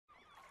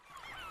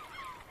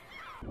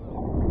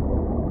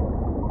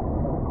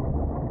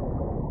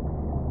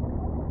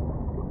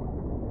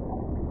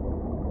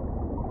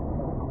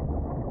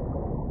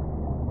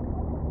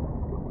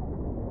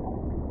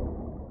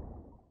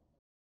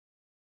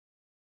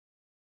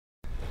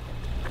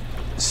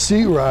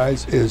Sea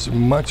rise is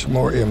much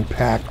more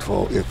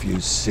impactful if you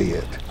see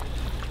it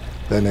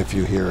than if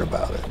you hear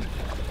about it.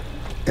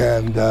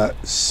 And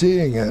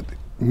seeing it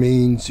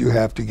means you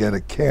have to get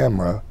a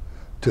camera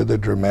to the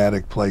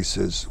dramatic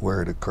places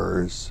where it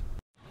occurs.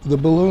 The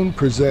balloon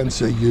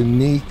presents a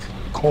unique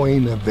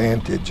coin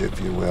advantage, if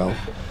you will,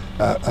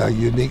 a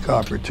unique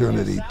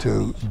opportunity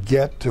to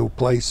get to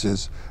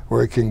places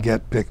where it can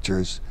get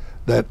pictures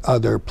that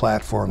other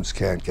platforms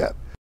can't get.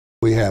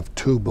 We have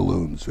two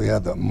balloons. We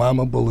have the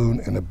mama balloon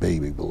and a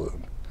baby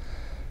balloon.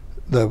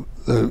 The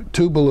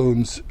two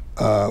balloons,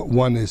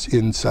 one is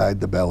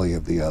inside the belly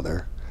of the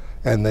other,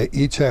 and they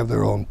each have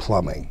their own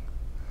plumbing.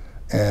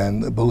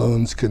 And the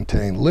balloons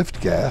contain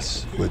lift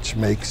gas, which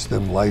makes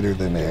them lighter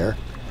than air,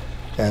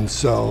 and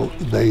so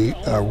they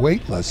are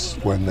weightless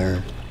when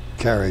they're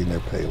carrying their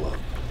payload.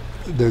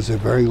 There's a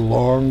very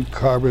long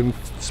carbon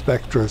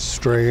spectra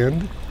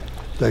strand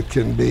that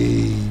can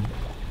be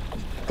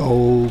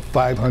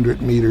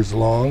 500 meters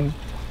long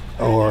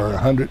or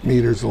 100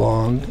 meters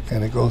long,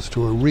 and it goes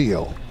to a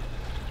reel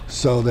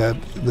so that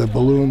the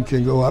balloon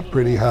can go up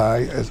pretty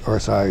high or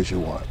as high as you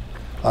want.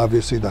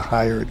 Obviously, the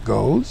higher it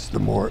goes, the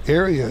more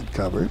area it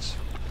covers.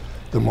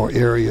 The more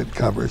area it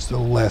covers, the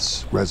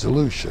less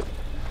resolution.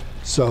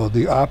 So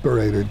the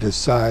operator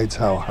decides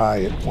how high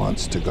it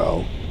wants to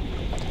go.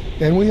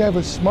 And we have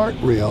a smart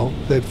reel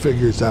that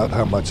figures out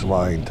how much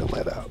line to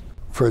let out.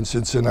 For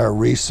instance, in our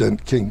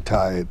recent king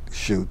tide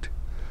shoot,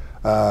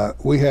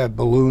 we had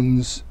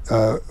balloons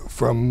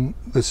from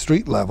the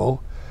street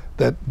level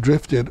that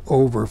drifted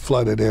over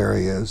flooded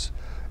areas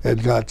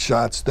and got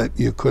shots that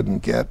you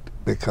couldn't get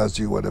because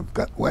you would have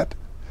got wet.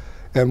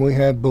 And we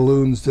had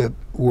balloons that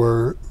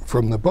were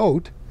from the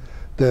boat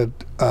that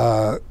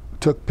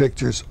took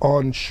pictures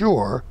on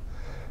shore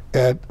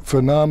at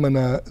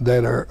phenomena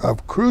that are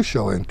of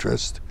crucial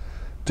interest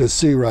to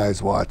sea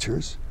rise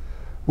watchers,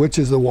 which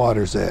is the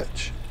water's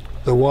edge.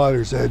 The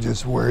water's edge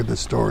is where the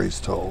story's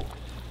told.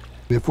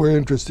 If we're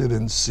interested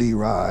in sea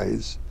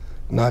rise,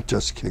 not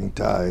just king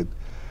tide,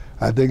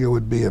 I think it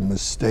would be a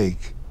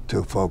mistake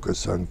to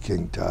focus on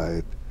king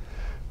tide,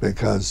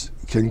 because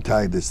king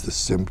tide is the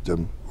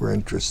symptom. We're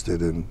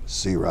interested in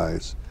sea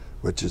rise,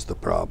 which is the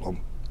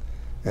problem.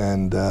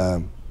 And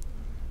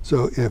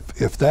so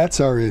if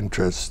that's our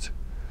interest,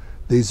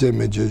 these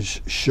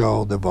images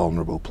show the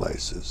vulnerable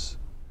places.